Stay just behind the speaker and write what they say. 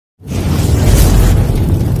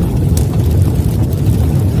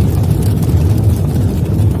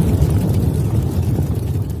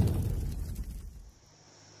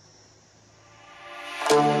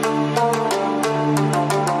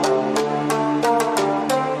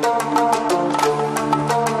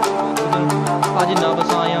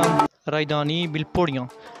राजधानी बिलपोड़ियां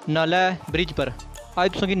नाला ब्रिज पर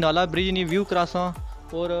अज तुसेंगी नाला ब्रिज नी व्यू करासां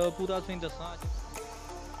और पूरा तुसेंगी दस्सां।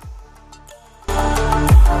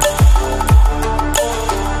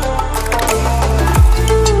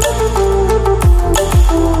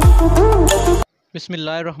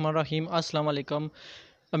 बिस्मिल्लाहिर्रहमानिर्रहीम अस्सलाम वालेकुम।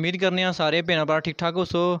 उम्मीद करने सारे भैन भ्रा ठीक ठाक हो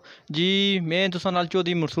सो जी। मैं तुसां नाल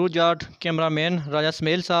चौधरी मसूद जाट कैमरामैन राजा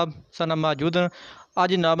स्मेल साहब साना मौजूद हैं।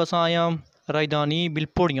 अज जनाब अस आए हैं राजधानी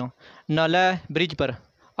बिलपोड़ियां नाला ब्रिज पर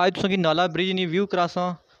अज तुसेंगी नाला ब्रिज नी व्यू करासां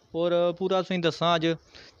और पूरा तुसेंगी दस्सां अज।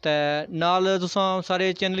 ते नाल तुसां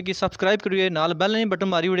सारे चैनल की सबसक्राइब करिए, नाल बैल आह्ली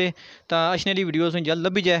बटन मारी ओड़े तां अच्छी आह्ली वीडियो तुसेंगी जल्द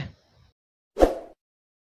लब्भी जाए।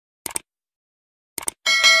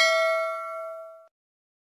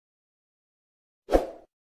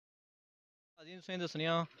 तुसेंगी दस्सने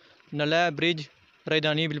नाला ब्रिज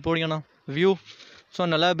राजधानी बिलपोड़ियां ना व्यू। सो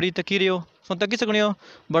नाला ब्रिज तक्की रहे हो, सो तक्की सकने हो।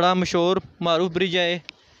 बड़ा मशहूर मारूफ ब्रिज है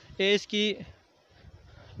ये इसकी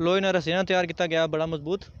लोहे ना रस्से ना तैयार किया गया, बड़ा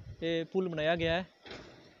मजबूत ये पुल बनाया गया है।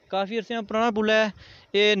 काफ़ी अरसे पुराना पुल है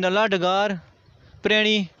ये। नला डगार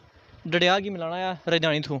पुरानी डडियाल की मिलाना है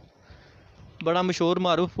राजधानी थू। बड़ा मशहूर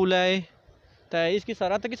मारूफ पुल है ये। तो इसकी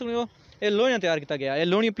सारा तक्की सकने हो। ये लोहे ना तैयार किया गया है,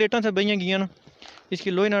 लोहे प्लेटां से बहियां गई,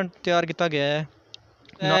 इसकी लोहे ना तैयार किया गया है।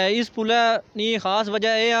 इस पुल की खास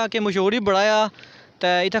वजह यह है कि मशहूर ही बड़ा आ, तो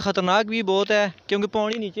इतना खतरनाक भी बहुत है क्योंकि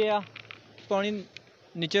पानी नीचे आ, पानी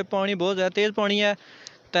नीचे पानी बहुत ज़्यादा तेज़ पानी है।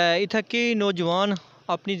 तो इत्थै कई नौजवान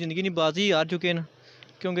अपनी ज़िंदगी की बाजी हार चुके हैं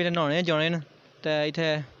क्योंकि इत्थै न्हाने जाने न तो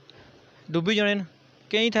इत्थै डुब्बी जाने न।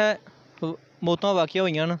 केईं इत्थै मौतां वाकिया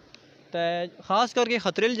होई न। तो खास करके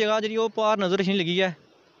खतरे आह्ली जगह जी पार नज़र नहीं लगी है।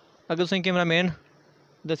 अगर तुसें कैमरामैन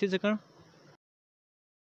दस्सी सकन।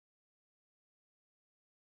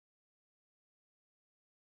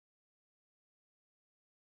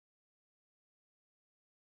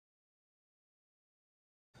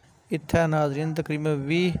 इत्थै नाजरीन तकरीबन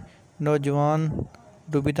 20 नौजवान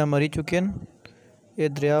डुब्बी तां मरी चुके हैं। ये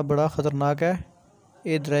दरिया बड़ा ख़तरनाक है।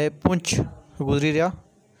 ये दरिया पुंछ गुजरी रहा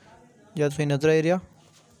जब तुसें नजर आई रहा।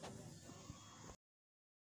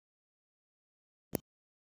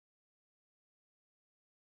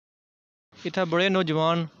 इत्थै बड़े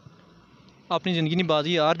नौजवान अपनी ज़िंदगी की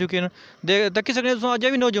बाजी हार चुके हैं। तक्की सकने तुस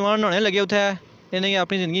अजें भी नौजवान न्हाने लगे उत्थै, इन्हें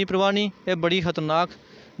अपनी ज़िंदगी की परवाह नहीं। ये बड़ी खतरनाक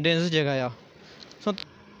डेंजरस जगह आ।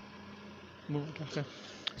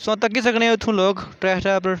 सो तक्की सकने इत्थूं लोग ट्रैक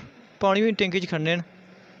पर पानी भी टैंकी च खड़ने न,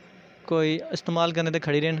 कोई इस्तेमाल करने ते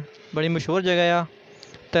खड़ी रहे न। बड़ी मशहूर जगह आ।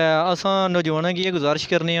 तो अस नौजवानों की गुजारिश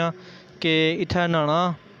करने कि इत्थै न्हाना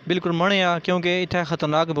बिल्कुल मना आ क्योंकि इत्थै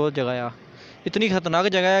खतरनाक बहुत जगह आ। इतनी खतरनाक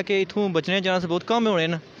जगह है कि इत्थूं बचने के चांस बहुत कम होने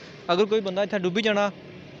न। अगर कोई बंदा इत्थै डुब्बी जाना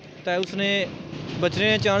तो उसने बचने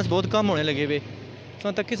के चांस बहुत कम होने लगे पे।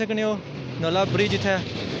 तो तक्की सकने हो नाला ब्रिज इत्थै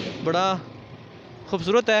बड़ा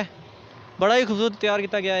खूबसूरत है, बड़ा ही खूबसूरत तैयार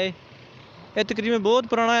किया गया है। ये तकरीबन बहुत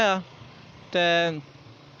पुराना है। तो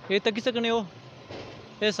ये तक्की सकने हो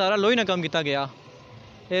ये सारा लोहे ना काम किया गया।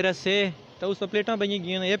 ये रस्से तो उस पर प्लेटां पई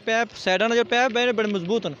गई। ये पैप साइडा जो पैप है बड़े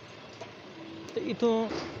मजबूत न। तो इतों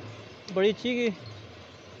बड़ी अच्छी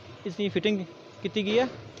इसकी फिटिंग की गई है।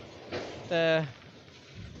 तो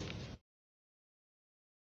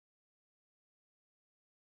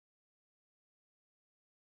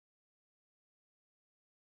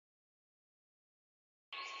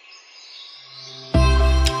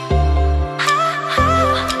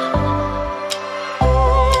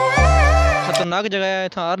खतरनाक जगह है।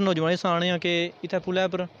 इतना हर नौजवान आने कि इतना पुलै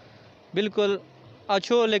पर बिल्कुल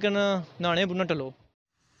अच्छो लेकिन न्हाने बुना टलो।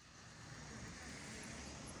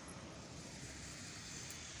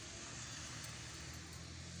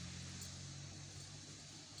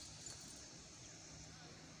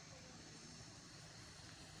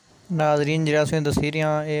 नाजरीन जरा तुसें दस्सी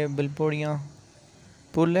रहा ये बिलपोड़ियां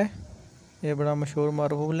पुल है, ये बड़ा मशहूर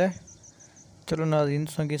मारूफ पुल है। चलो नाजरीन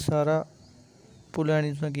तुसें सारा पुल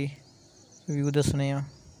तुसें व्यू दस्सने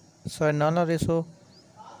सारे नाल रेसो,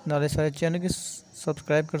 नाले सारे चैनल की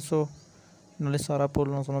सब्सक्राइब करसो, नाले सारा पुल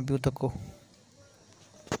व्यू तको।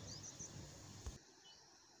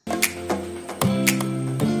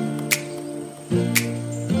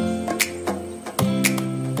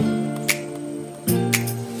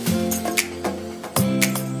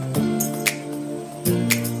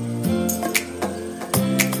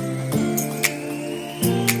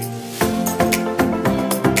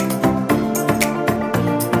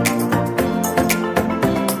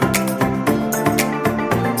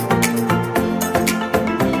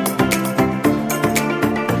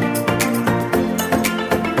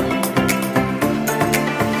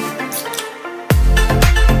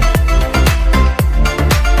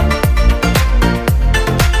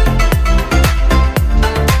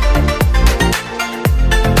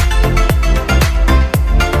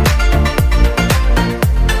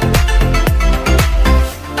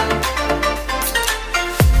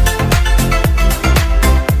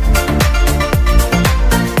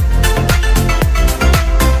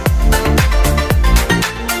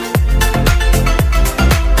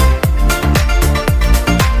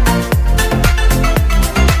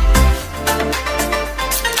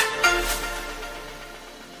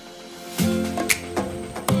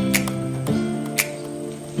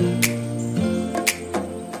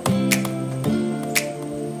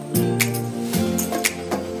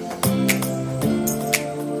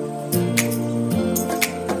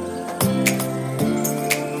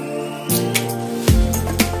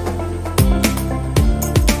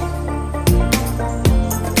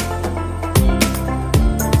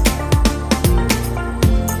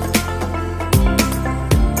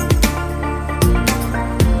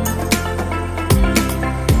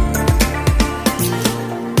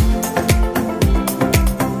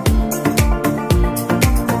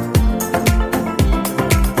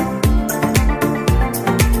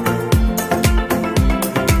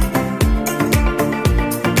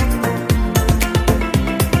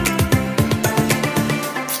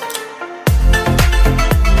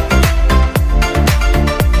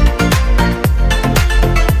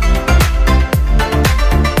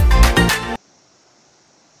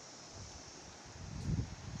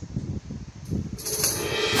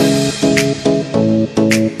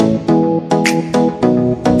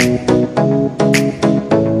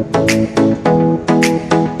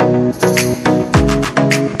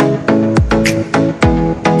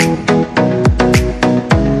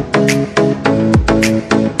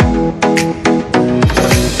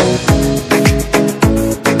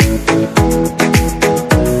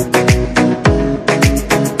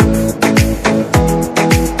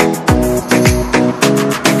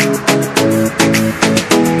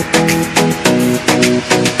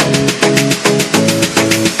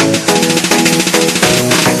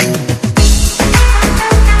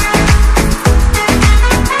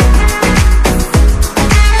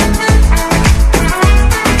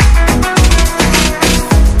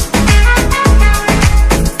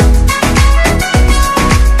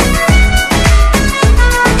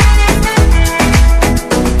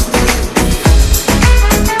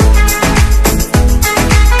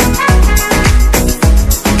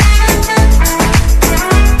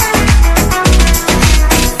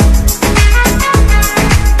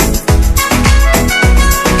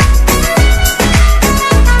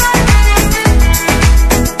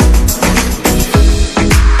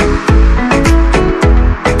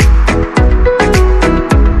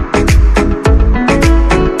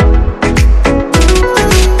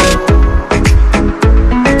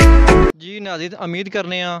 नाज़रीन उम्मीद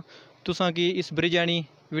करने तुसां की इस ब्रिज यानी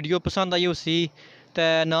वीडियो पसंद आई उसी ते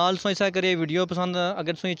नाल तुसें इसा करिए वीडियो पसंद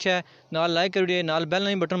अगर तुसें इच्छा है नाल लाइक करी ओड़े नाल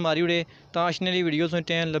बैल बटन मारी ओड़े तां आने आह्ली वीडियो तुसें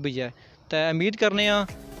टैम लब्भी जाए। ते उम्मीद करने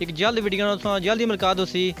एक जल्द वीडियो नाल तुसें जल्दी मुलाकात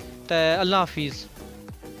होसी ते अल्लाह हाफिज़।